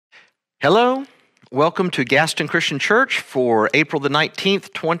Hello, welcome to Gaston Christian Church for April the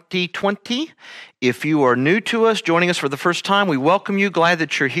 19th, 2020. If you are new to us, joining us for the first time, we welcome you. Glad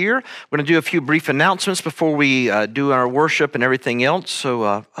that you're here. We're going to do a few brief announcements before we do our worship and everything else, so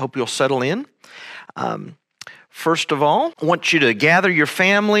I hope you'll settle in. First of all, I want you to gather your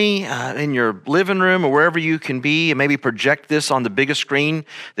family in your living room or wherever you can be and maybe project this on the biggest screen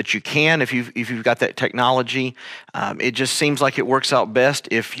that you can if you've got that technology. It just seems like it works out best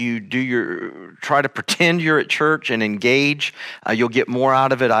if you try to pretend you're at church and engage. You'll get more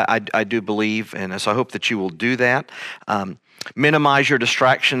out of it, I do believe, and so I hope that you will do that. Minimize your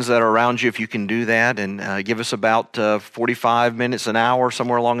distractions that are around you if you can do that, and give us about 45 minutes, an hour,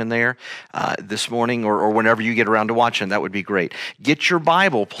 somewhere along in there this morning or whenever you get around to watching. That would be great. Get your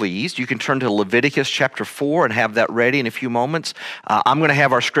Bible, please. You can turn to Leviticus chapter 4 and have that ready in a few moments. I'm going to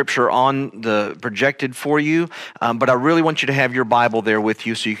have our scripture on the projected for you, but I really want you to have your Bible there with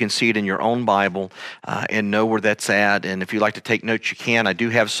you so you can see it in your own Bible and know where that's at. And if you'd like to take notes, you can. I do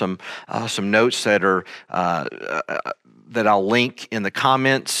have some notes that are that I'll link in the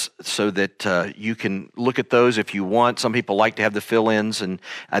comments so that you can look at those if you want. Some people like to have the fill-ins, and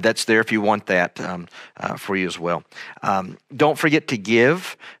that's there if you want that for you as well. Don't forget to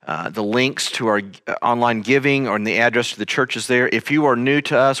give. The links to our online giving or in the address to the church is there. If you are new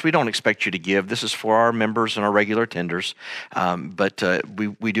to us, we don't expect you to give. This is for our members and our regular attenders, but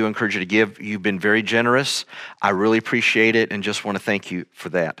we do encourage you to give. You've been very generous. I really appreciate it and just want to thank you for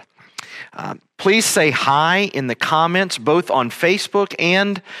that. Please say hi in the comments, both on Facebook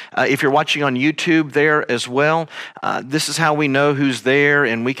and if you're watching on YouTube there as well. This is how we know who's there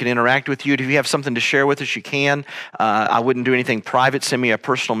and we can interact with you. If you have something to share with us, you can. I wouldn't do anything private. Send me a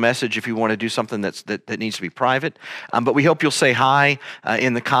personal message if you want to do something that needs to be private. But we hope you'll say hi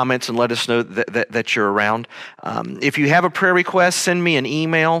in the comments and let us know that you're around. If you have a prayer request, send me an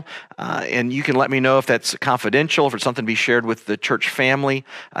email and you can let me know if that's confidential, if it's something to be shared with the church family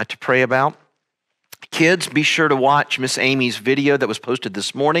to pray about. Kids, be sure to watch Miss Amy's video that was posted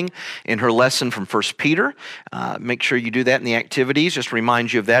this morning in her lesson from 1 Peter. Make sure you do that in the activities. Just to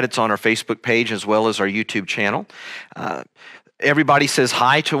remind you of that. It's on our Facebook page as well as our YouTube channel. Everybody says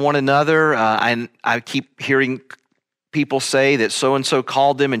hi to one another. And I keep hearing people say that so-and-so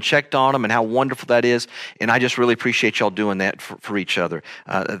called them and checked on them and how wonderful that is. And I just really appreciate y'all doing that for each other.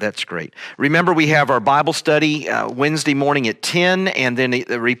 That's great. Remember, we have our Bible study Wednesday morning at 10 and then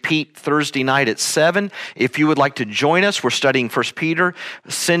a repeat Thursday night at 7. If you would like to join us, we're studying 1 Peter.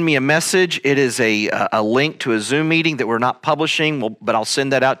 Send me a message. It is a link to a Zoom meeting that we're not publishing, but I'll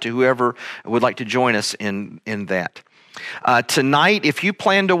send that out to whoever would like to join us in that. Tonight, if you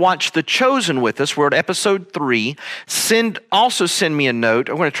plan to watch The Chosen with us, we're at episode 3, also send me a note.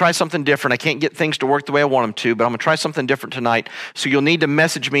 I'm going to try something different. I can't get things to work the way I want them to, but I'm going to try something different tonight. So you'll need to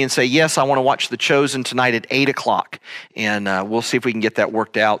message me and say, yes, I want to watch The Chosen tonight at 8 o'clock. And we'll see if we can get that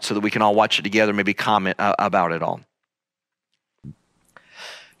worked out so that we can all watch it together, maybe comment about it all.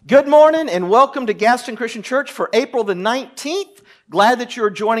 Good morning and welcome to Gaston Christian Church for April the 19th. Glad that you're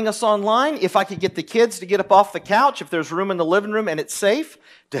joining us online. If I could get the kids to get up off the couch, if there's room in the living room and it's safe,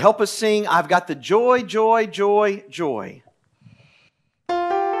 to help us sing, I've got the joy, joy, joy, joy.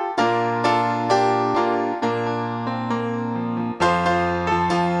 I've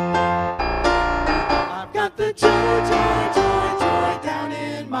got the joy, joy, joy, joy down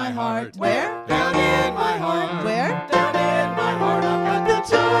in my heart. Where? Down in my heart. Where? Down in my heart. I've got the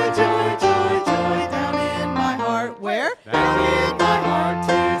joy, joy, joy, joy down in my heart. Where? Down in my heart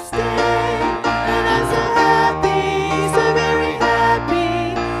to stay. And I'm so happy, so very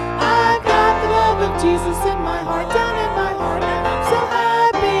happy. I've got the love of Jesus in my heart, down in my heart. And I'm so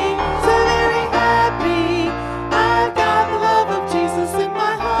happy, so very happy. I've got the love of Jesus in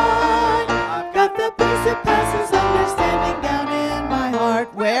my heart. I've got the peace that passes understanding down in my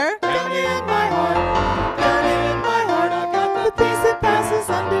heart. Where? Down in my heart. Down in my heart. I've got the peace that passes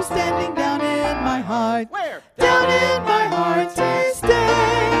understanding down in my heart. Where? Down in my heart to stay.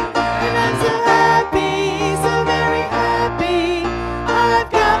 And I'm so happy, so very happy. I've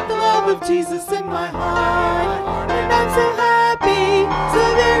got the love of Jesus in my heart. And I'm so happy,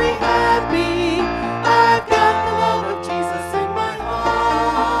 so very happy. I've got the love of Jesus in my heart.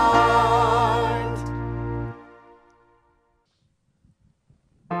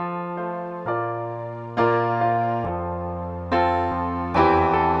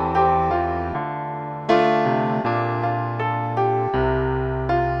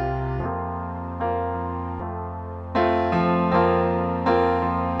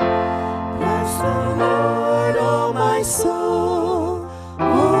 Bless the Lord, oh my soul,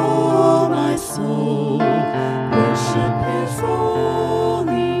 oh my soul.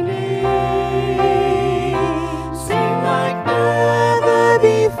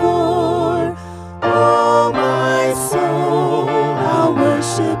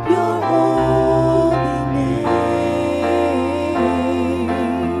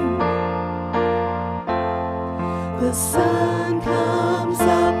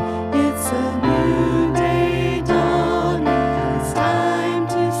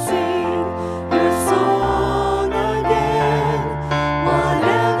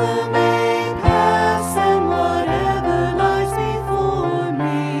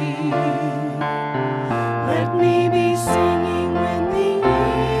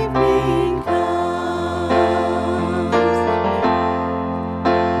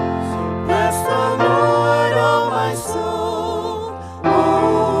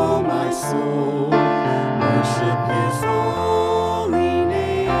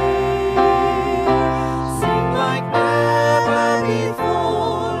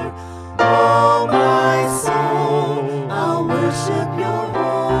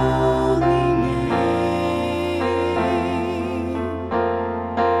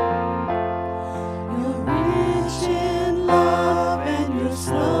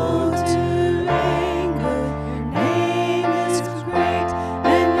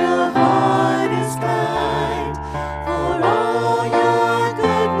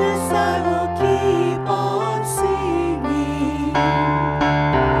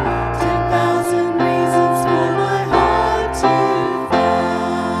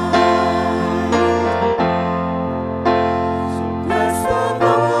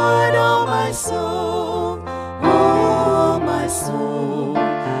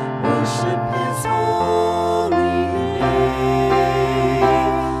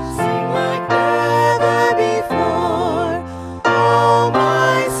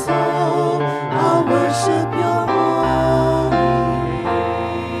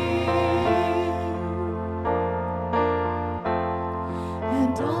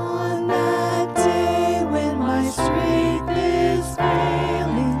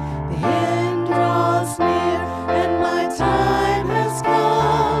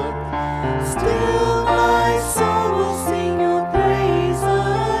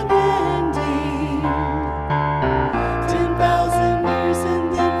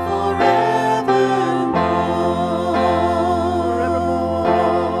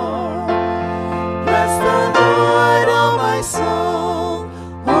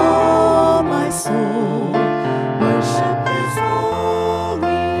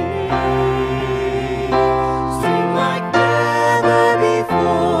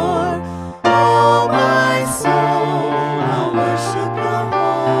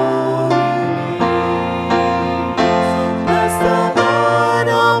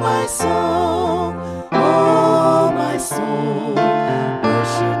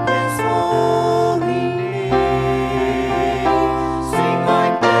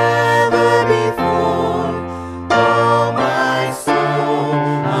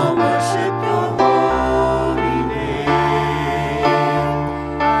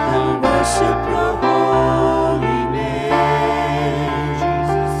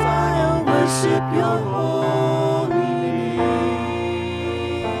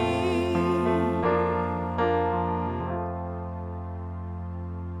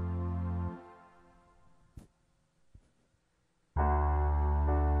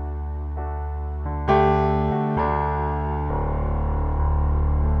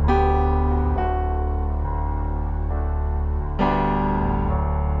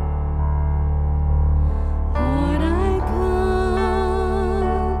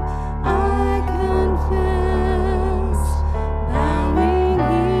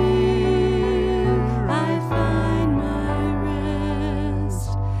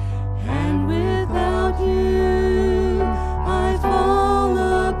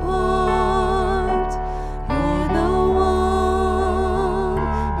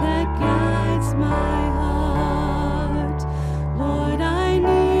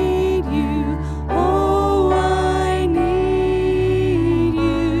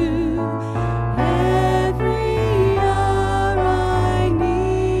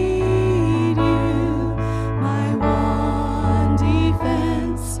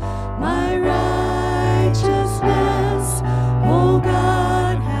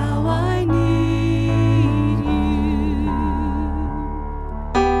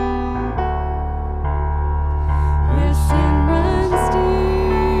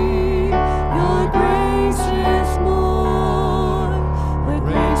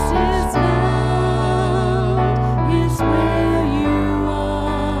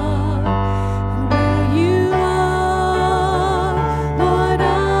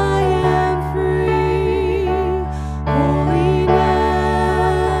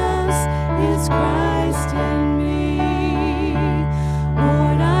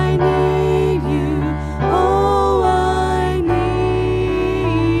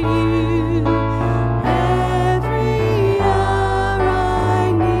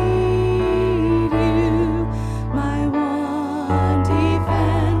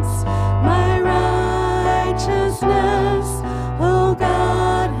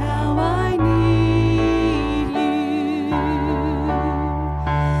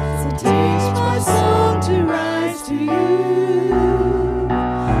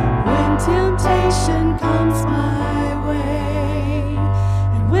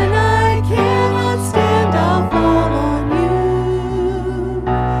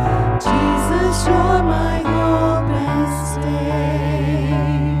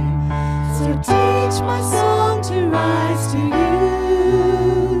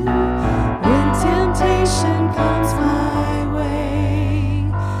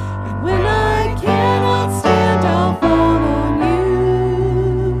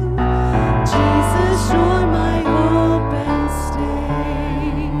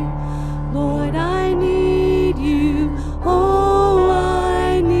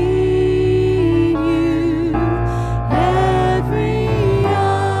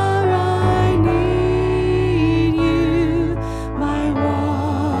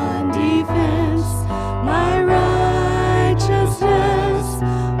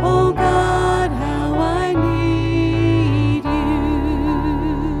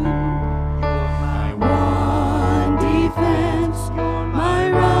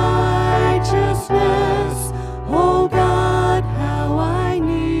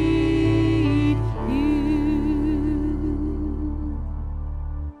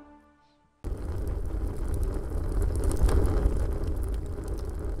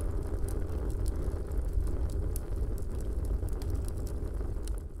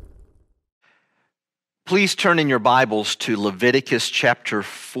 Please turn in your Bibles to Leviticus chapter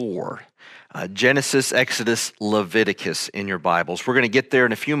 4. Genesis, Exodus, Leviticus in your Bibles. We're going to get there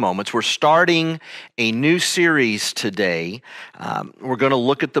in a few moments. We're starting a new series today. We're going to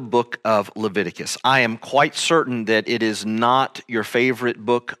look at the book of Leviticus. I am quite certain that it is not your favorite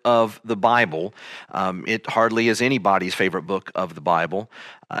book of the Bible. It hardly is anybody's favorite book of the Bible.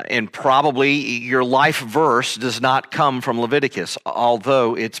 And probably your life verse does not come from Leviticus,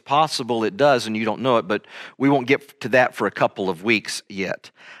 although it's possible it does and you don't know it, but we won't get to that for a couple of weeks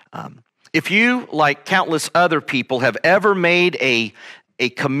yet. If you, like countless other people, have ever made a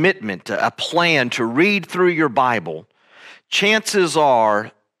commitment, a plan to read through your Bible, chances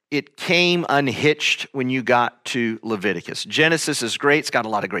are it came unhitched when you got to Leviticus. Genesis is great. It's got a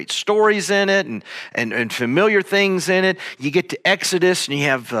lot of great stories in it and familiar things in it. You get to Exodus and you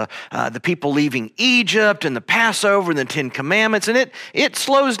have the people leaving Egypt and the Passover and the Ten Commandments. And it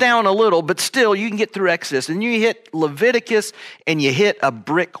slows down a little, but still you can get through Exodus. And you hit Leviticus and you hit a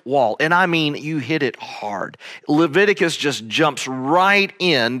brick wall. And I mean, you hit it hard. Leviticus just jumps right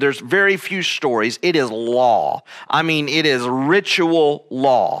in. There's very few stories. It is law. I mean, it is ritual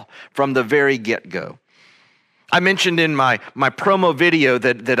law from the very get-go. I mentioned in my promo video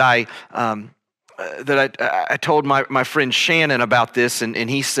that I told my friend Shannon about this, and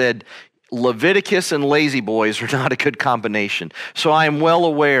he said, Leviticus and lazy boys are not a good combination. So I am well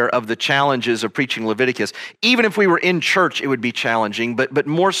aware of the challenges of preaching Leviticus. Even if we were in church, it would be challenging, but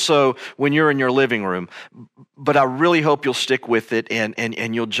more so when you're in your living room. But I really hope you'll stick with it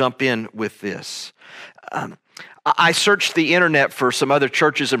and you'll jump in with this. I searched the internet for some other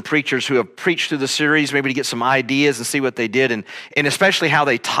churches and preachers who have preached through the series, maybe to get some ideas and see what they did, and especially how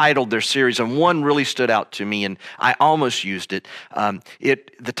they titled their series. And one really stood out to me, and I almost used it.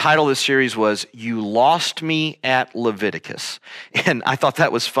 The title of the series was, You Lost Me at Leviticus. And I thought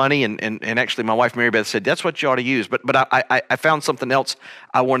that was funny, and actually my wife Mary Beth said, that's what you ought to use. But I found something else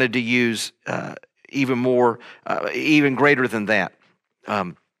I wanted to use even greater than that.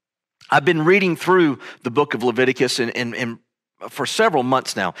 I've been reading through the book of Leviticus and for several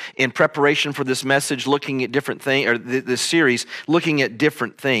months now in preparation for this message, looking at different things, or this series, looking at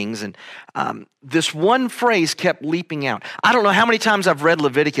different things. And this one phrase kept leaping out. I don't know how many times I've read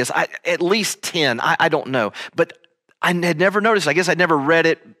Leviticus, at least 10, I don't know. But I had never noticed. I guess I'd never read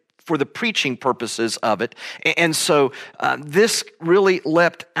it for the preaching purposes of it. And so this really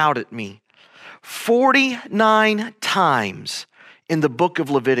leapt out at me. 49 times in the book of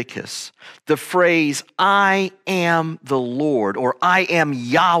Leviticus, the phrase, I am the Lord, or I am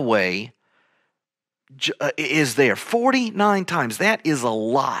Yahweh, is there 49 times. That is a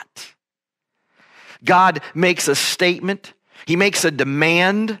lot. God makes a statement. He makes a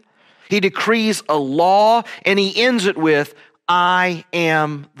demand. He decrees a law, and he ends it with, I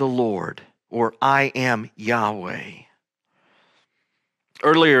am the Lord, or I am Yahweh.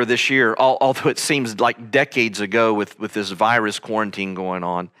 Earlier this year, although it seems like decades ago with this virus quarantine going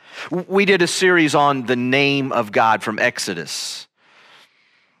on, we did a series on the name of God from Exodus.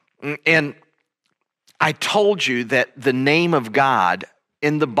 And I told you that the name of God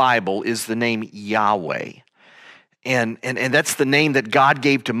in the Bible is the name Yahweh. And that's the name that God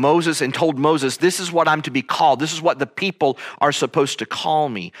gave to Moses and told Moses, this is what I'm to be called. This is what the people are supposed to call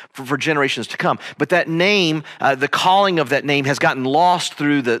me for generations to come. But that name, the calling of that name has gotten lost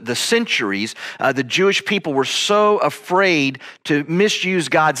through the centuries. The Jewish people were so afraid to misuse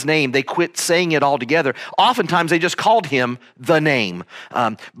God's name, they quit saying it altogether. Oftentimes, they just called him the name.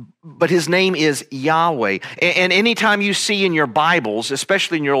 But his name is Yahweh. And anytime you see in your Bibles,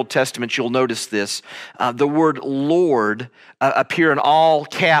 especially in your Old Testament, you'll notice this, the word Lord appear in all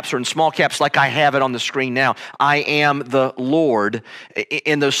caps or in small caps like I have it on the screen now. I am the Lord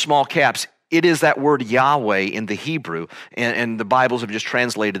in those small caps. It is that word Yahweh in the Hebrew, and the Bibles have just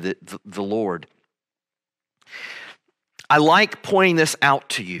translated it, the Lord. I like pointing this out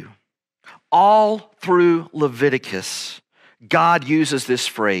to you. All through Leviticus, God uses this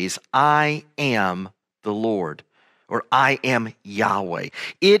phrase, I am the Lord, or I am Yahweh.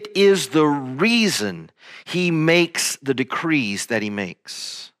 It is the reason he makes the decrees that he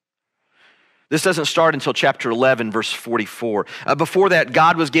makes. This doesn't start until chapter 11, verse 44. Before that,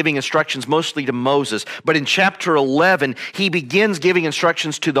 God was giving instructions mostly to Moses. But in chapter 11, he begins giving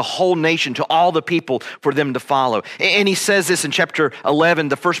instructions to the whole nation, to all the people for them to follow. And he says this in chapter 11,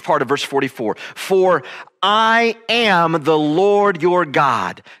 the first part of verse 44. For I am the Lord your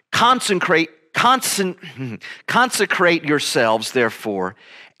God. Consecrate yourselves, therefore,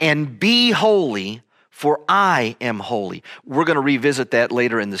 and be holy, for I am holy. We're going to revisit that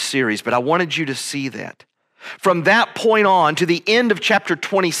later in the series, but I wanted you to see that. From that point on to the end of chapter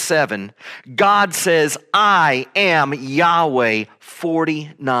 27, God says, I am Yahweh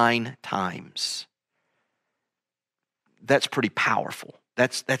 49 times. That's pretty powerful.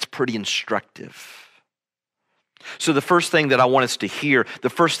 That's pretty instructive. So the first thing that I want us to hear, the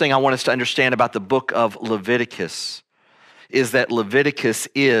first thing I want us to understand about the book of Leviticus is that Leviticus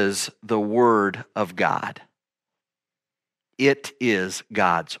is the Word of God. It is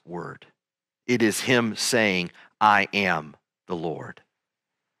God's Word. It is Him saying, I am the Lord.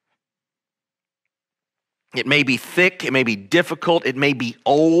 It may be thick, it may be difficult, it may be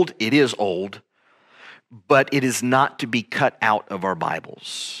old, it is old, but it is not to be cut out of our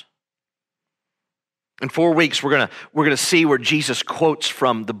Bibles. In 4 weeks, we're gonna see where Jesus quotes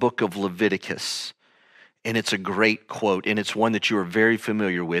from the book of Leviticus. And it's a great quote, and it's one that you are very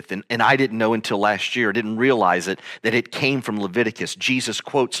familiar with. And I didn't know until last year, I didn't realize it, that it came from Leviticus. Jesus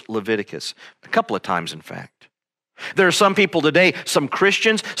quotes Leviticus a couple of times, in fact. There are some people today, some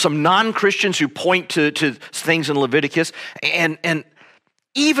Christians, some non-Christians who point to things in Leviticus, and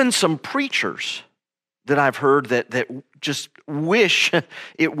even some preachers that I've heard that just wish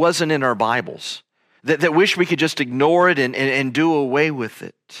it wasn't in our Bibles, that wish we could just ignore it and do away with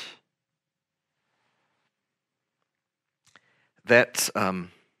it. That's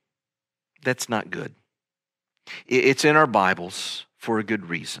not good. It's in our Bibles for a good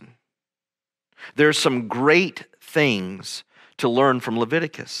reason. There's some great things to learn from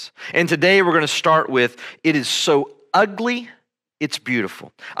Leviticus. And today we're going to start with, it is so ugly, it's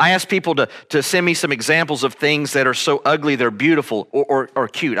beautiful. I asked people to send me some examples of things that are so ugly they're beautiful or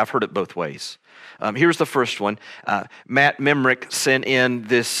cute. I've heard it both ways. Here's the first one. Matt Memrick sent in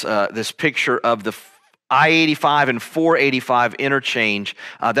this picture of the I-85 and 485 interchange.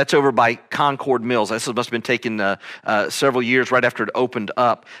 That's over by Concord Mills. This must have been taken several years right after it opened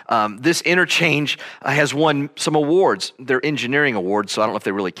up. This interchange has won some awards. They're engineering awards, so I don't know if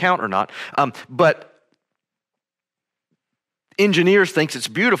they really count or not. But engineers thinks it's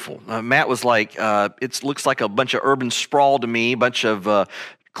beautiful. Matt was like, it looks like a bunch of urban sprawl to me, a bunch of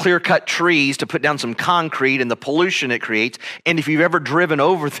clear-cut trees to put down some concrete and the pollution it creates. And if you've ever driven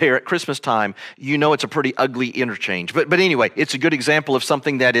over there at Christmas time, you know it's a pretty ugly interchange. But anyway, it's a good example of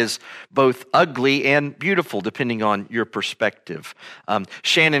something that is both ugly and beautiful, depending on your perspective.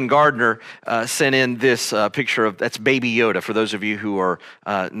 Shannon Gardner sent in this picture of, that's Baby Yoda, for those of you who are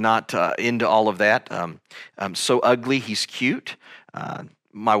not into all of that. So ugly, he's cute.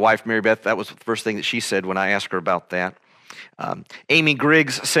 My wife, Mary Beth, that was the first thing that she said when I asked her about that. Amy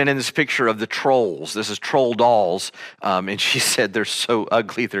Griggs sent in this picture of the trolls. This is troll dolls, and she said they're so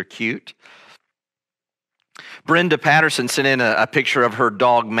ugly, they're cute. Brenda Patterson sent in a picture of her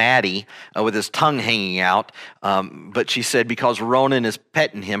dog Maddie with his tongue hanging out, but she said because Ronan is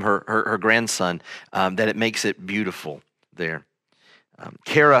petting him, her grandson, that it makes it beautiful there.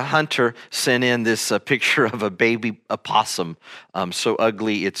 Kara Hunter sent in this picture of a baby opossum, so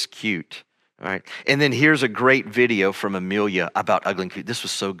ugly it's cute. All right, and then here's a great video from Amelia about ugly and cute. This was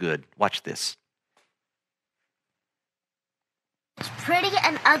so good. Watch this. It's pretty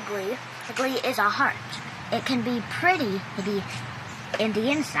and ugly. Ugly is a heart. It can be pretty in the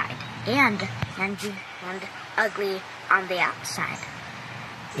inside and ugly on the outside.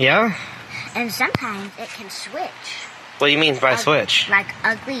 Yeah? And sometimes it can switch. What do you mean by switch? Like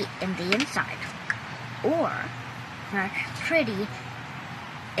ugly in the inside, or pretty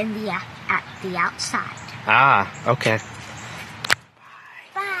at the outside. Ah, okay.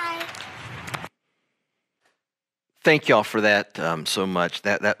 Bye. Thank y'all for that so much.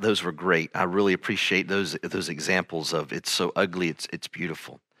 Those were great. I really appreciate those examples of it's so ugly, it's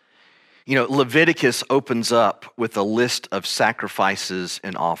beautiful. You know, Leviticus opens up with a list of sacrifices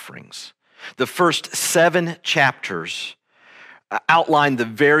and offerings. The first 7 chapters outline the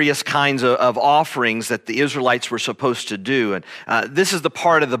various kinds of offerings that the Israelites were supposed to do. And this is the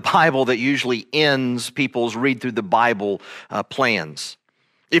part of the Bible that usually ends people's read through the Bible plans.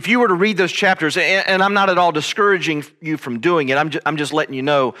 If you were to read those chapters, and I'm not at all discouraging you from doing it, I'm just letting you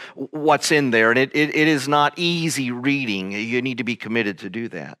know what's in there. And it is not easy reading. You need to be committed to do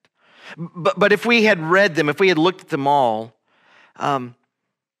that. But if we had read them, if we had looked at them all,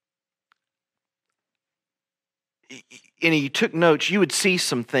 and you took notes, you would see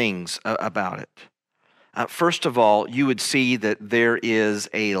some things about it. First of all, you would see that there is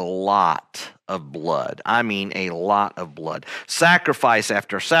a lot of blood. I mean, a lot of blood. Sacrifice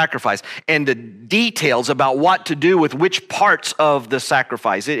after sacrifice. And the details about what to do with which parts of the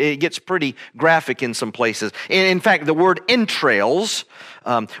sacrifice. It gets pretty graphic in some places. And in fact, the word entrails,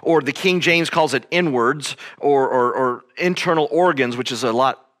 or the King James calls it inwards, or internal organs, which is a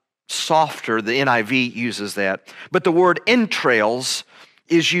lot softer. The NIV uses that. But the word entrails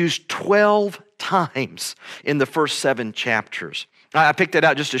is used 12 times in the first 7 chapters. I picked that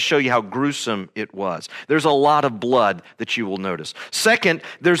out just to show you how gruesome it was. There's a lot of blood that you will notice. Second,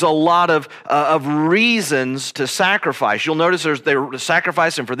 there's a lot of reasons to sacrifice. You'll notice they're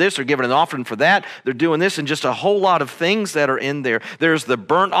sacrificing for this, they're giving an offering for that, they're doing this, and just a whole lot of things that are in there. There's the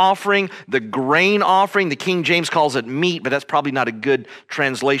burnt offering, the grain offering. The King James calls it meat, but that's probably not a good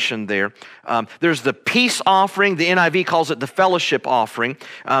translation there. There's the peace offering. The NIV calls it the fellowship offering.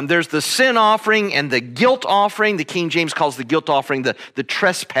 There's the sin offering and the guilt offering. The King James calls the guilt offering the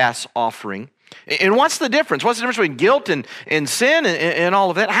trespass offering. And what's the difference? What's the difference between guilt and sin and all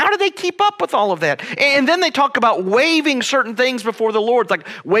of that? How do they keep up with all of that? And then they talk about waving certain things before the Lord, like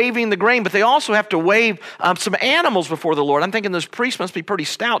waving the grain, but they also have to wave some animals before the Lord. I'm thinking those priests must be pretty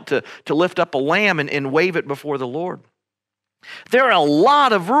stout to lift up a lamb and wave it before the Lord. There are a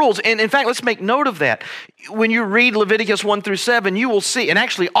lot of rules, and in fact, let's make note of that. When you read Leviticus 1 through 7, you will see, and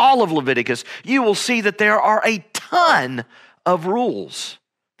actually all of Leviticus, you will see that there are a ton of rules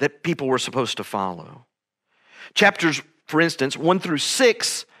that people were supposed to follow. Chapters, for instance, 1 through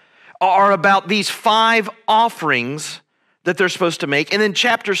 6 are about these 5 offerings that they're supposed to make. And then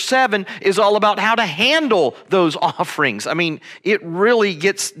chapter 7 is all about how to handle those offerings. I mean, it really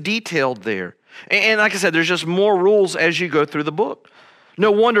gets detailed there. And like I said, there's just more rules as you go through the book.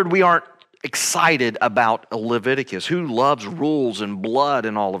 No wonder we aren't excited about Leviticus. Who loves rules and blood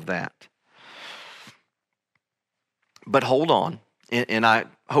and all of that? But hold on, and I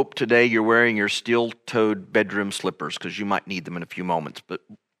hope today you're wearing your steel-toed bedroom slippers because you might need them in a few moments, but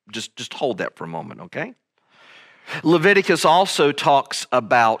just hold that for a moment, okay? Leviticus also talks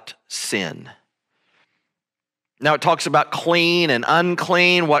about sin. Now it talks about clean and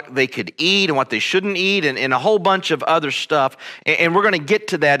unclean, what they could eat and what they shouldn't eat, and a whole bunch of other stuff. And we're going to get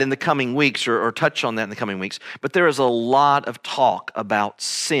to that in the coming weeks, or touch on that in the coming weeks. But there is a lot of talk about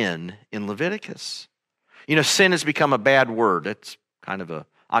sin in Leviticus. You know, sin has become a bad word. It's kind of an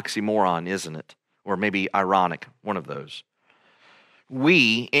oxymoron, isn't it? Or maybe ironic, one of those.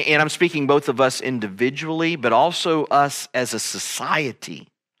 We, and I'm speaking both of us individually, but also us as a society,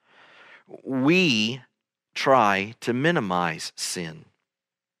 we try to minimize sin.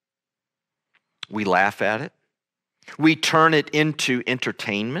 We laugh at it. We turn it into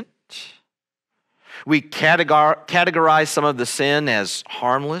entertainment. We categorize some of the sin as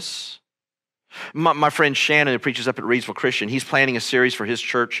harmless. My friend Shannon, who preaches up at Reedsville Christian, he's planning a series for his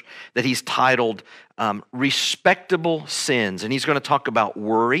church that he's titled Respectable Sins. And he's going to talk about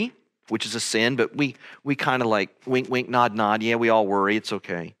worry, which is a sin, but we kind of like wink, wink, nod, nod. Yeah, we all worry. It's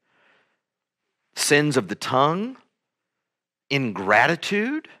okay. Sins of the tongue,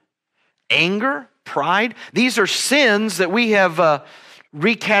 ingratitude, anger, pride. These are sins that we have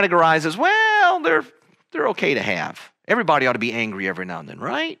recategorized as, well, they're okay to have. Everybody ought to be angry every now and then,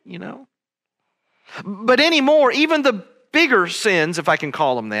 right? You know? But anymore, even the bigger sins, if I can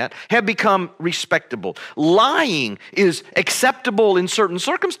call them that, have become respectable. Lying is acceptable in certain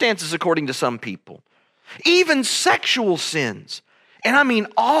circumstances, according to some people. Even sexual sins, and I mean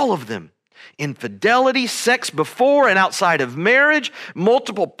all of them. Infidelity, sex before and outside of marriage,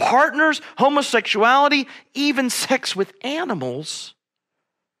 multiple partners, homosexuality, even sex with animals.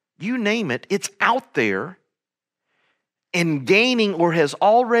 You name it, it's out there and gaining or has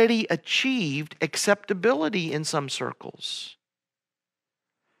already achieved acceptability in some circles.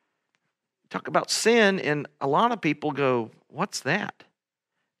 Talk about sin, and a lot of people go, what's that?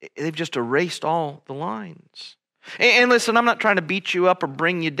 They've just erased all the lines. And listen, I'm not trying to beat you up or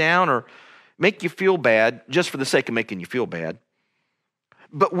bring you down or make you feel bad just for the sake of making you feel bad.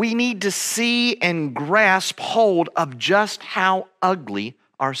 But we need to see and grasp hold of just how ugly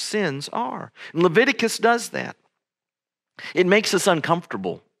our sins are. And Leviticus does that. It makes us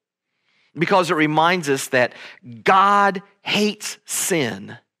uncomfortable because it reminds us that God hates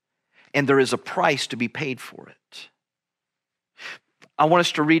sin and there is a price to be paid for it. I want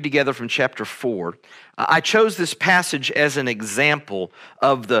us to read together from chapter 4. I chose this passage as an example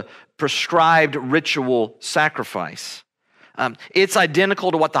of the prescribed ritual sacrifice. It's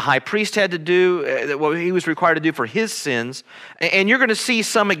identical to what the high priest had to do, what he was required to do for his sins. And you're going to see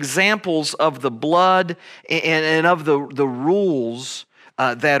some examples of the blood and of the rules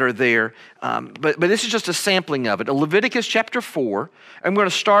that are there. But this is just a sampling of it. Leviticus chapter 4, I'm going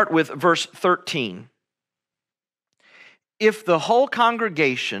to start with verse 13. If the whole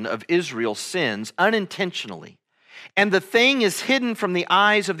congregation of Israel sins unintentionally, and the thing is hidden from the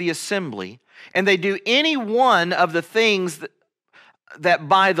eyes of the assembly, and they do any one of the things that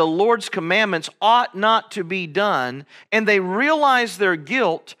by the Lord's commandments ought not to be done, and they realize their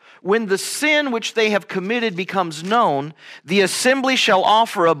guilt, when the sin which they have committed becomes known, the assembly shall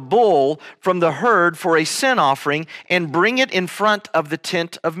offer a bull from the herd for a sin offering and bring it in front of the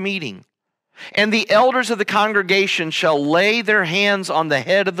tent of meeting. And the elders of the congregation shall lay their hands on the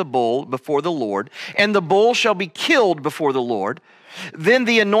head of the bull before the Lord, and the bull shall be killed before the Lord. Then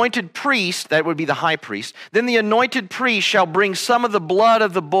the anointed priest, that would be the high priest, then the anointed priest shall bring some of the blood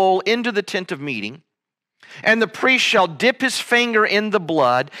of the bull into the tent of meeting, and the priest shall dip his finger in the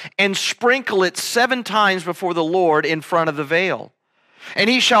blood and sprinkle it 7 times before the Lord in front of the veil. And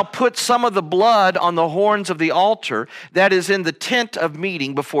he shall put some of the blood on the horns of the altar that is in the tent of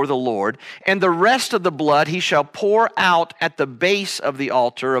meeting before the Lord, and the rest of the blood he shall pour out at the base of the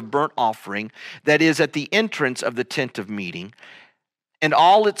altar of burnt offering that is at the entrance of the tent of meeting. And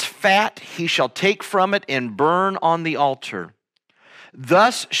all its fat he shall take from it and burn on the altar.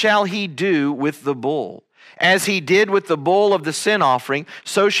 Thus shall he do with the bull. As he did with the bull of the sin offering,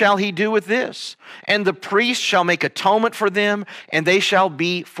 so shall he do with this. And the priest shall make atonement for them, and they shall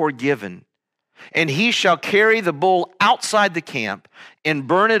be forgiven. And he shall carry the bull outside the camp and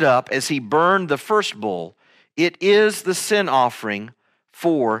burn it up as he burned the first bull. It is the sin offering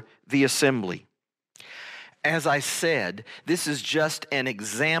for the assembly. As I said, this is just an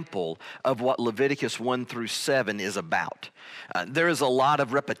example of what Leviticus 1 through 7 is about. There is a lot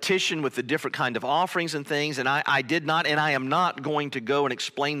of repetition with the different kind of offerings and things, and I did not, and I am not going to go and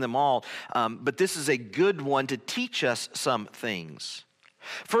explain them all, but this is a good one to teach us some things.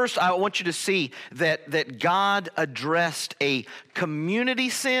 First, I want you to see that God addressed a community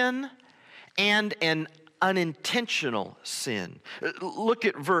sin and an unintentional sin. Look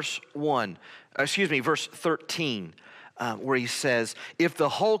at verse 13, where he says, if the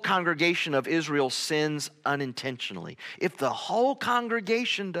whole congregation of Israel sins unintentionally, if the whole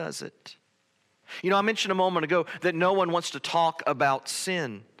congregation does it. You know, I mentioned a moment ago that no one wants to talk about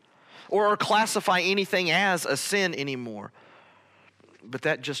sin or classify anything as a sin anymore. But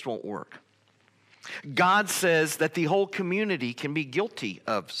that just won't work. God says that the whole community can be guilty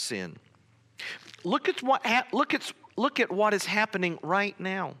of sin. Look at what is happening right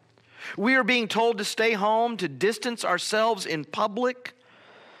now. We are being told to stay home, to distance ourselves in public,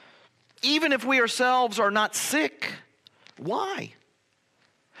 even if we ourselves are not sick. Why?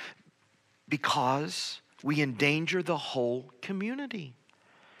 Because we endanger the whole community.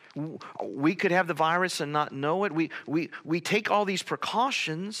 We could have the virus and not know it. We take all these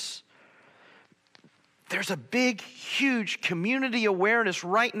precautions. There's a big, huge community awareness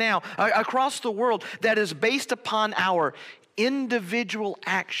right now across the world that is based upon our individual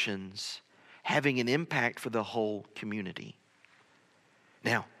actions having an impact for the whole community.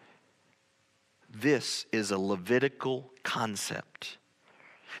 Now, this is a Levitical concept.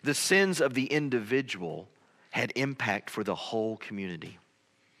 The sins of the individual had impact for the whole community,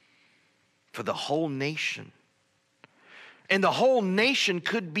 for the whole nation. And the whole nation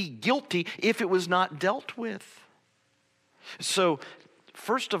could be guilty if it was not dealt with. So,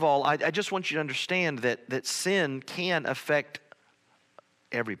 first of all, I just want you to understand that sin can affect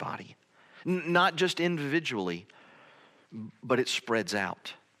everybody. Not just individually, but it spreads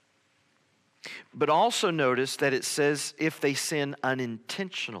out. But also notice that it says if they sin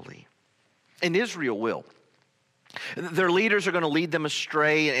unintentionally. And Israel will. Their leaders are going to lead them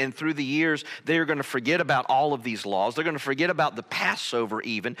astray, and through the years, they're going to forget about all of these laws. They're going to forget about the Passover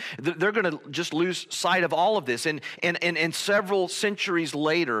even. They're going to just lose sight of all of this. And several centuries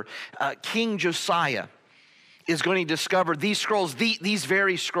later, King Josiah is going to discover these scrolls, these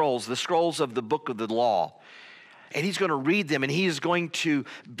very scrolls, the scrolls of the book of the law. And he's going to read them, and he is going to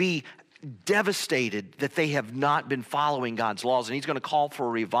be devastated that they have not been following God's laws, and he's going to call for a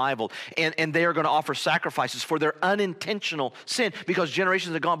revival, and they are going to offer sacrifices for their unintentional sin, because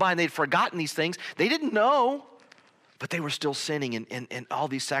generations have gone by and they'd forgotten these things. They didn't know, but they were still sinning, and all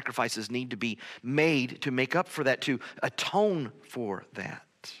these sacrifices need to be made to make up for that, to atone for that.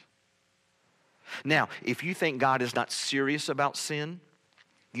 Now, if you think God is not serious about sin,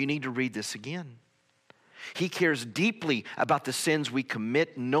 you need to read this again. He cares deeply about the sins we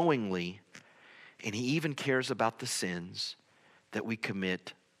commit knowingly, and he even cares about the sins that we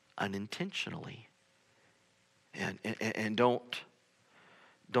commit unintentionally. And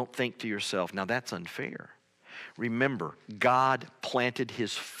don't think to yourself, now that's unfair. Remember, God planted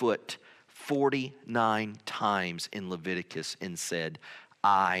his foot 49 times in Leviticus and said,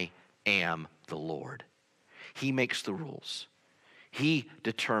 I am the Lord. He makes the rules. He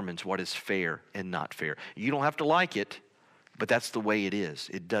determines what is fair and not fair. You don't have to like it, but that's the way it is.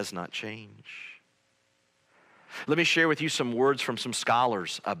 It does not change. Let me share with you some words from some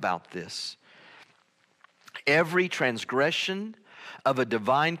scholars about this. Every transgression of a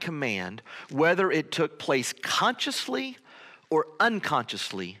divine command, whether it took place consciously or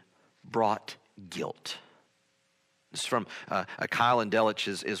unconsciously, brought guilt. This is from Kyle and Delich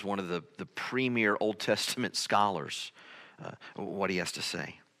is one of the premier Old Testament scholars, what he has to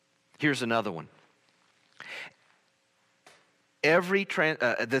say. Here's another one.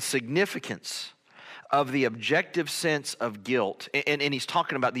 The significance of the objective sense of guilt, and he's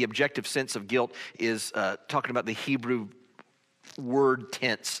talking about the objective sense of guilt is talking about the Hebrew word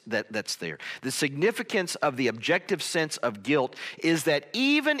tense that's there. The significance of the objective sense of guilt is that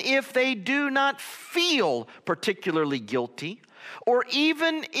even if they do not feel particularly guilty, or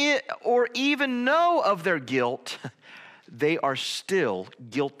even know of their guilt, they are still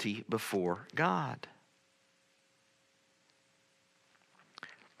guilty before God.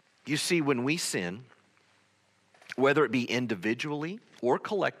 You see, when we sin, whether it be individually or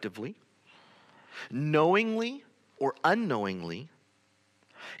collectively, knowingly or unknowingly,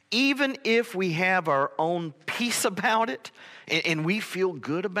 even if we have our own peace about it and we feel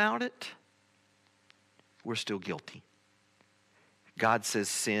good about it, we're still guilty. God says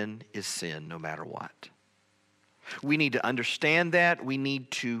sin is sin no matter what. We need to understand that. We need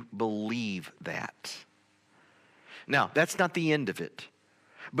to believe that. Now, that's not the end of it,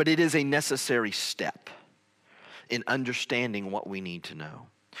 but it is a necessary step in understanding what we need to know.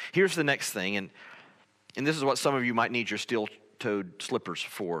 Here's the next thing, and this is what some of you might need your steel-toed slippers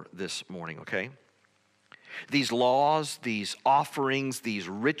for this morning, okay? These laws, these offerings, these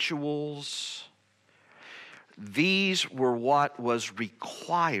rituals, these were what was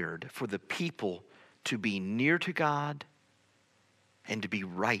required for the people to be near to God and to be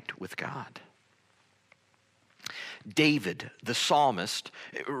right with God. David, the psalmist,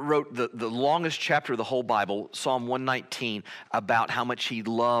 wrote the longest chapter of the whole Bible, Psalm 119, about how much he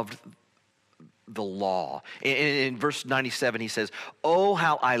loved the law. In verse 97, he says, "Oh,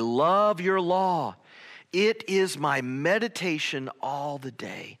 how I love your law. It is my meditation all the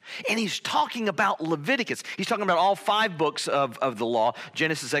day." And he's talking about Leviticus. He's talking about all 5 books of the law,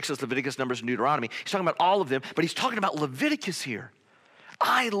 Genesis, Exodus, Leviticus, Numbers, and Deuteronomy. He's talking about all of them, but he's talking about Leviticus here.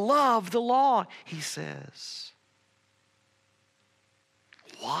 I love the law, he says.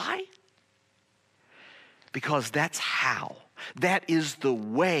 Why? Because that's how. That is the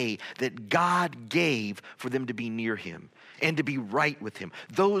way that God gave for them to be near him and to be right with him.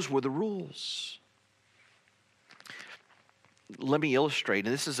 Those were the rules. Let me illustrate,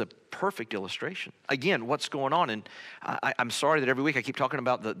 and this is a perfect illustration. Again, what's going on, and I'm sorry that every week I keep talking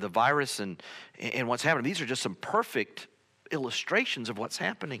about the virus and what's happening. These are just some perfect illustrations of what's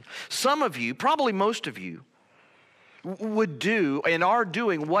happening. Some of you, probably most of you, would do and are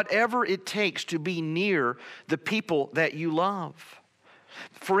doing whatever it takes to be near the people that you love.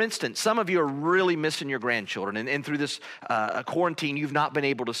 For instance, some of you are really missing your grandchildren, and through this quarantine, you've not been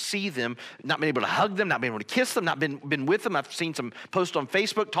able to see them, not been able to hug them, not been able to kiss them, not been with them. I've seen some posts on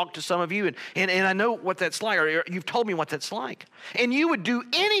Facebook, talked to some of you, and I know what that's like, or you've told me what that's like. And you would do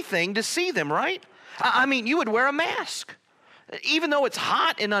anything to see them, right? I mean, you would wear a mask. Even though it's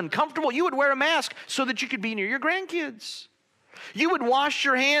hot and uncomfortable, you would wear a mask so that you could be near your grandkids. You would wash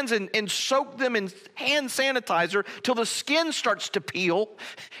your hands and soak them in hand sanitizer till the skin starts to peel,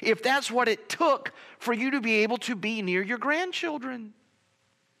 if that's what it took for you to be able to be near your grandchildren.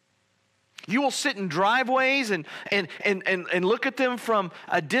 You will sit in driveways and look at them from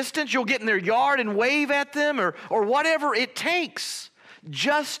a distance. You'll get in their yard and wave at them or whatever it takes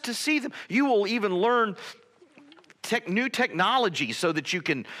just to see them. You will even learn new technology so that you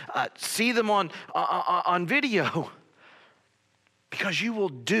can see them on video, because you will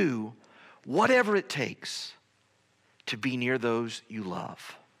do whatever it takes to be near those you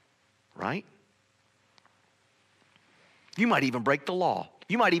love, right? You might even break the law.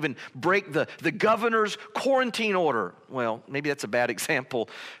 You might even break the governor's quarantine order. Well, maybe that's a bad example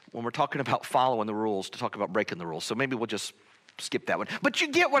when we're talking about following the rules to talk about breaking the rules. So maybe we'll just skip that one. But you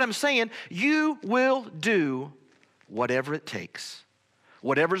get what I'm saying. You will do whatever it takes,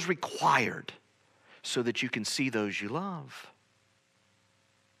 whatever's required, so that you can see those you love.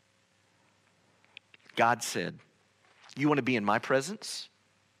 God said, you want to be in my presence?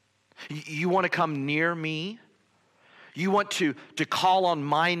 You want to come near me? You want to call on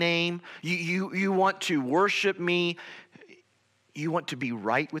my name? You want to worship me? You want to be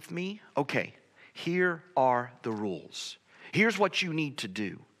right with me? Okay, here are the rules. Here's what you need to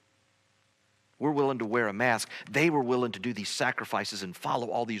do. We're willing to wear a mask. They were willing to do these sacrifices and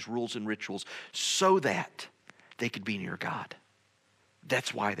follow all these rules and rituals so that they could be near God.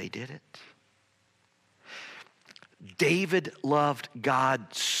 That's why they did it. David loved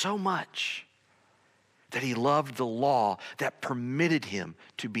God so much that he loved the law that permitted him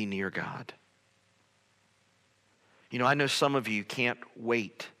to be near God. You know, I know some of you can't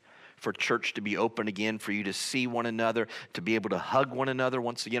wait for church to be open again, for you to see one another, to be able to hug one another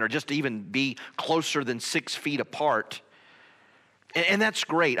once again, or just to even be closer than 6 feet apart. And that's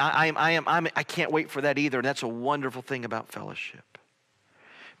great. I can't wait for that either. And that's a wonderful thing about fellowship.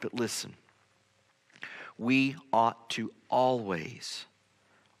 But listen, we ought to always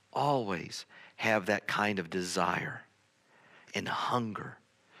have that kind of desire and hunger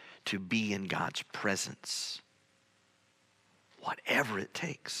to be in God's presence, whatever it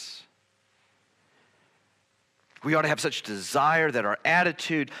takes. We ought to have such desire that our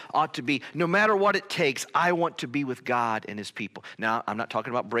attitude ought to be, no matter what it takes, I want to be with God and His people. Now, I'm not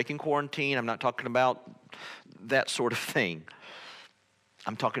talking about breaking quarantine. I'm not talking about that sort of thing.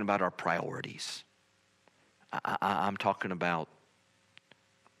 I'm talking about our priorities. I'm talking about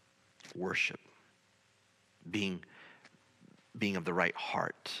worship, being of the right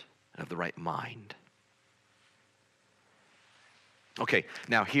heart and of the right mind. Okay,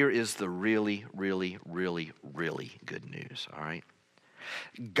 now here is the really, really, really, really good news, all right?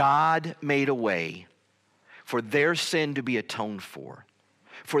 God made a way for their sin to be atoned for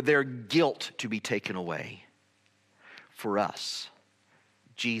their guilt to be taken away. For us,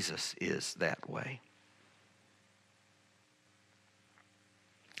 Jesus is that way.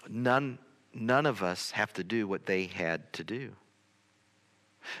 None of us have to do what they had to do.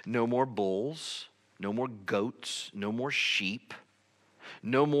 No more bulls, no more goats, no more sheep,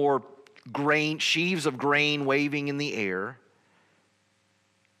 no more sheaves of grain waving in the air.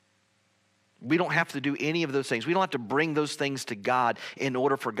 We don't have to do any of those things. We don't have to bring those things to God in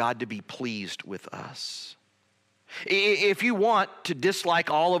order for God to be pleased with us. If you want to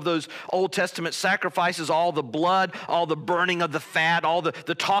dislike all of those Old Testament sacrifices, all the blood, all the burning of the fat, all the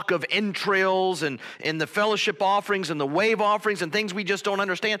talk of entrails and the fellowship offerings and the wave offerings and things we just don't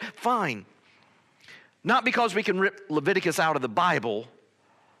understand, fine. Not because we can rip Leviticus out of the Bible,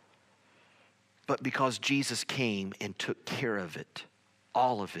 but because Jesus came and took care of it,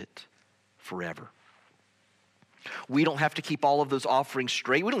 all of it, forever. We don't have to keep all of those offerings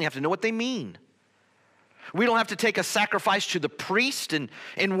straight. We don't have to know what they mean. We don't have to take a sacrifice to the priest and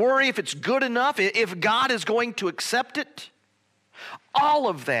worry if it's good enough, if God is going to accept it. All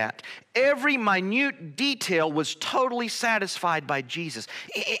of that, every minute detail was totally satisfied by Jesus.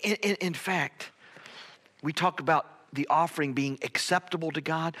 In fact, we talk about the offering being acceptable to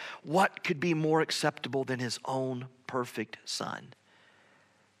God. What could be more acceptable than His own perfect Son?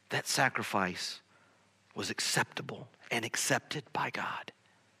 That sacrifice was acceptable and accepted by God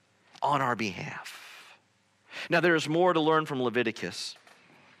on our behalf. Now, there's more to learn from Leviticus.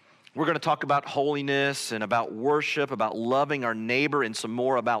 We're going to talk about holiness and about worship, about loving our neighbor, and some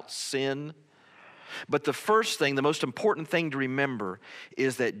more about sin. But the first thing, the most important thing to remember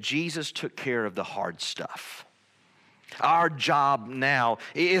is that Jesus took care of the hard stuff. Our job now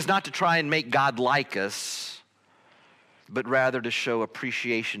is not to try and make God like us, but rather to show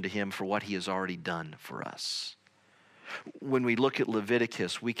appreciation to Him for what He has already done for us. When we look at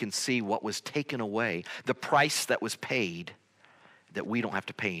Leviticus, we can see what was taken away, the price that was paid that we don't have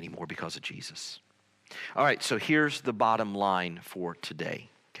to pay anymore because of Jesus. All right, so here's the bottom line for today,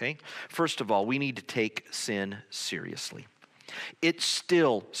 okay? First of all, we need to take sin seriously. It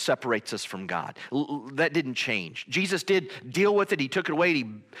still separates us from God. That didn't change. Jesus did deal with it. He took it away. He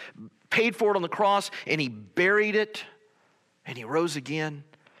paid for it on the cross, and He buried it, and He rose again.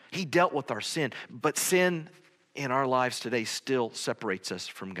 He dealt with our sin. But sin in our lives today still separates us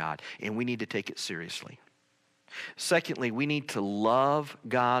from God, and we need to take it seriously. Secondly, we need to love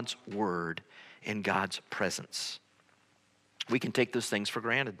God's word and God's presence. We can take those things for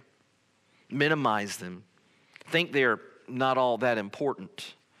granted, minimize them, think they're not all that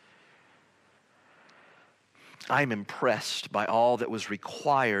important. I'm impressed by all that was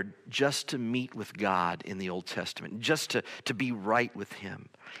required just to meet with God in the Old Testament, just to be right with Him.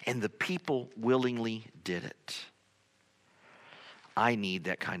 And the people willingly did it. I need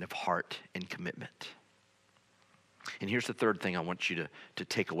that kind of heart and commitment. And here's the third thing I want you to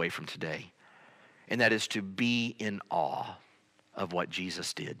take away from today, and that is to be in awe of what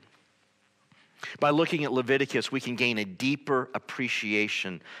Jesus did. By looking at Leviticus, we can gain a deeper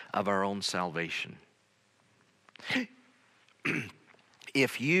appreciation of our own salvation.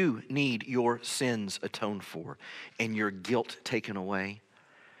 If you need your sins atoned for and your guilt taken away,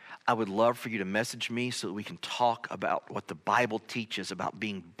 I would love for you to message me so that we can talk about what the Bible teaches about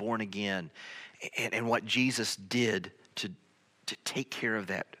being born again and what Jesus did to take care of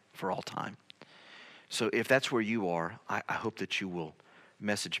that for all time. So if that's where you are, I hope that you will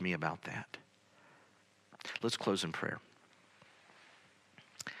message me about that. Let's close in prayer.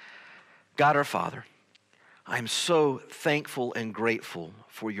 God our Father, I'm so thankful and grateful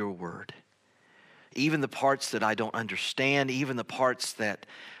for your word. Even the parts that I don't understand, even the parts that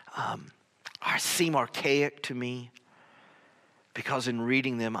seem archaic to me, because in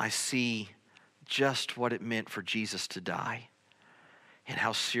reading them I see just what it meant for Jesus to die and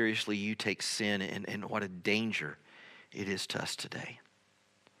how seriously you take sin and what a danger it is to us today.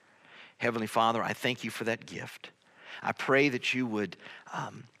 Heavenly Father, I thank you for that gift. I pray that you would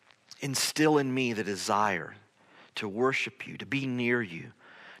instill in me the desire to worship you, to be near you,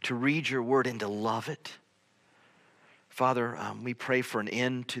 to read your word and to love it. Father, we pray for an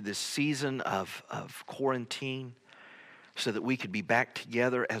end to this season of quarantine so that we could be back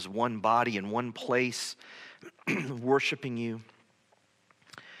together as one body in one place, worshiping you.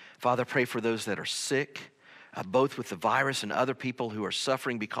 Father, I pray for those that are sick, both with the virus and other people who are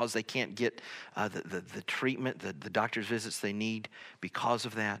suffering because they can't get the treatment, the doctor's visits they need because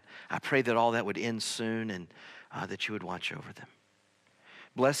of that. I pray that all that would end soon and that you would watch over them.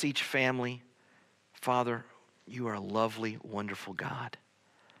 Bless each family. Father, you are a lovely, wonderful God.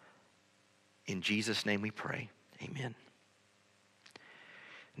 In Jesus' name we pray. Amen.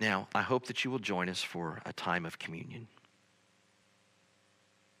 Now, I hope that you will join us for a time of communion.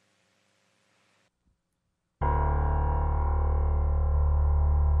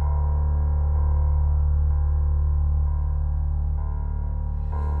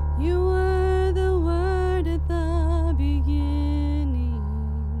 You were the Word at the beginning,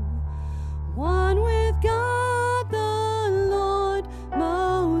 one with God the Lord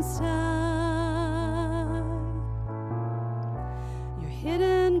Most High. Your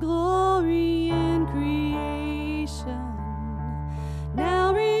hidden glory in creation,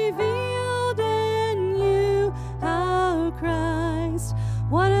 now revealed in you, our Christ.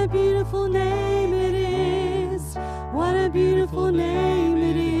 What a beautiful name it is! What a beautiful name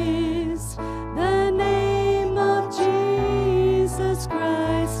it is! The name of Jesus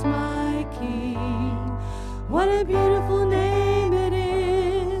Christ, my King. What a beautiful name it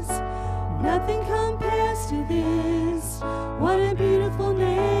is! Nothing compares to this. What a beautiful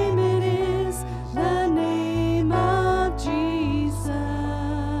name it is! The name of Jesus.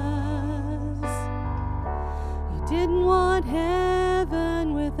 You didn't want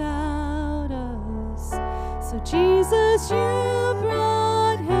heaven without us, so Jesus, you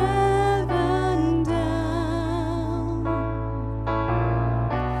brought heaven down.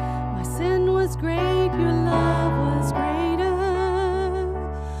 My sin was great, your love was greater.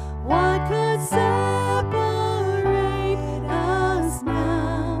 What could separate us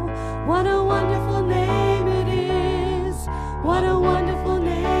now? What a wonderful name it is! What a wonderful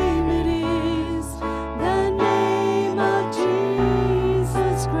name it is! The name of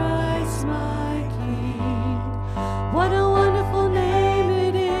Jesus Christ, my King. What a wonderful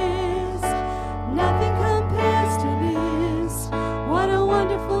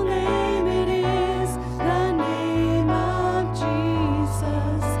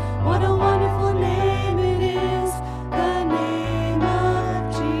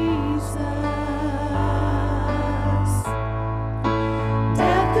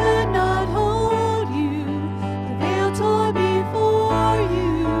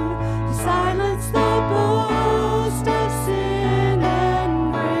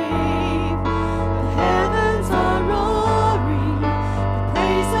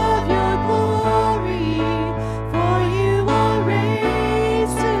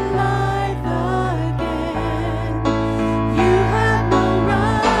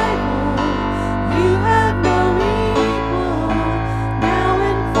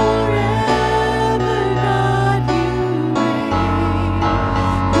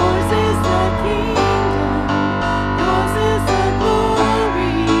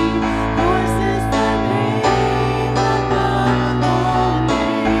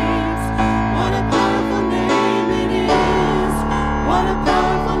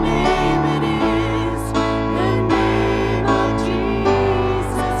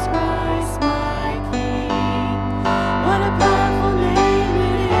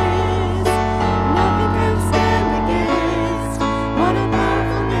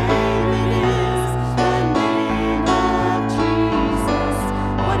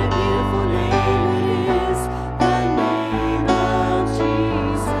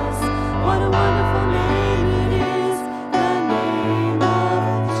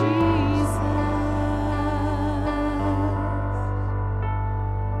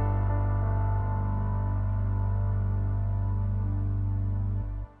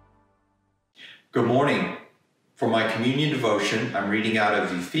Good morning. For my communion devotion, I'm reading out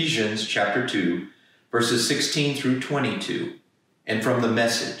of Ephesians chapter 2, verses 16 through 22, and from the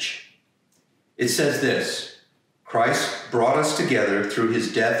Message. It says this: Christ brought us together through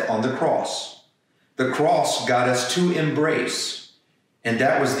his death on the cross. The cross got us to embrace, and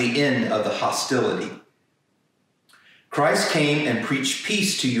that was the end of the hostility. Christ came and preached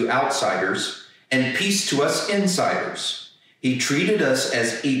peace to you outsiders and peace to us insiders. He treated us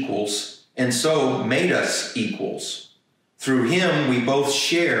as equals and so made us equals. Through him, we both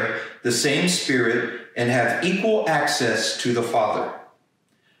share the same Spirit and have equal access to the Father.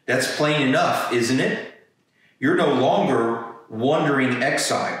 That's plain enough, isn't it? You're no longer wandering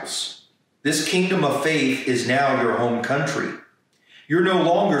exiles. This kingdom of faith is now your home country. You're no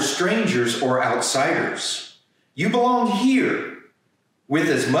longer strangers or outsiders. You belong here with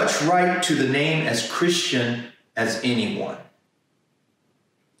as much right to the name as Christian as anyone.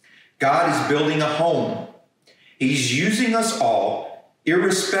 God is building a home. He's using us all,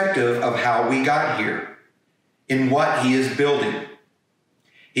 irrespective of how we got here, in what he is building.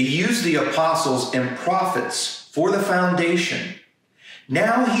 He used the apostles and prophets for the foundation.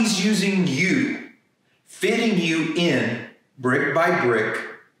 Now he's using you, fitting you in brick by brick,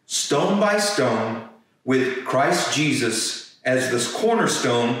 stone by stone, with Christ Jesus as this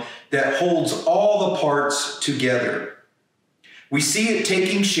cornerstone that holds all the parts together. We see it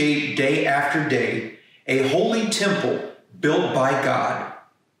taking shape day after day, a holy temple built by God.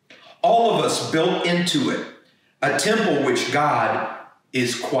 All of us built into it, a temple which God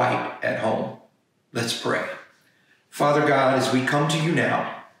is quite at home. Let's pray. Father God, as we come to you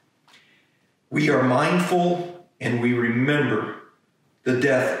now, we are mindful and we remember the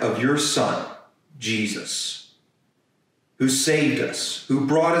death of your Son, Jesus, who saved us, who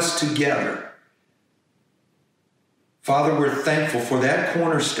brought us together. Father, we're thankful for that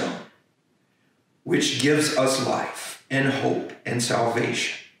cornerstone, which gives us life and hope and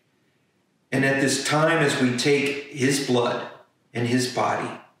salvation. And at this time, as we take his blood and his body,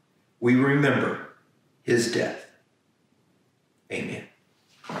 we remember his death. Amen.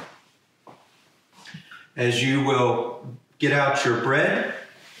 As you will get out your bread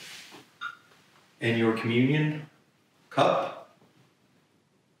and your communion cup,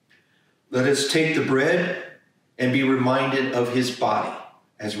 let us take the bread and be reminded of his body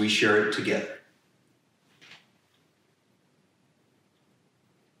as we share it together.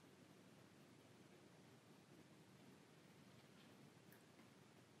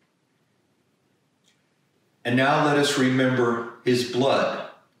 And now let us remember his blood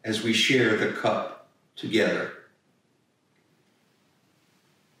as we share the cup together.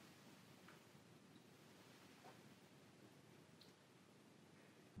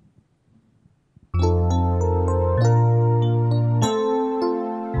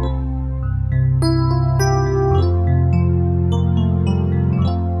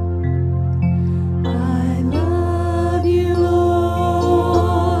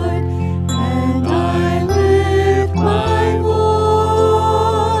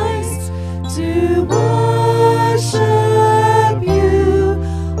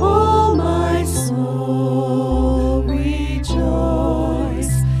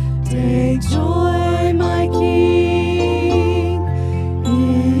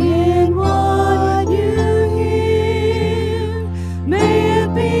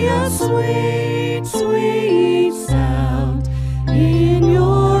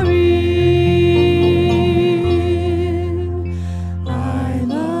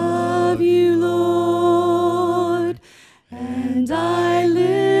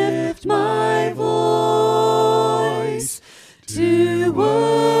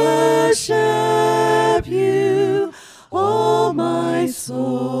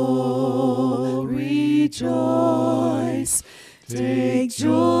 Take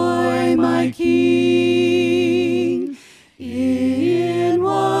joy, my King, in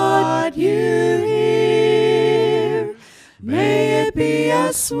what you hear. May it be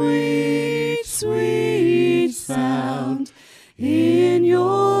a sweet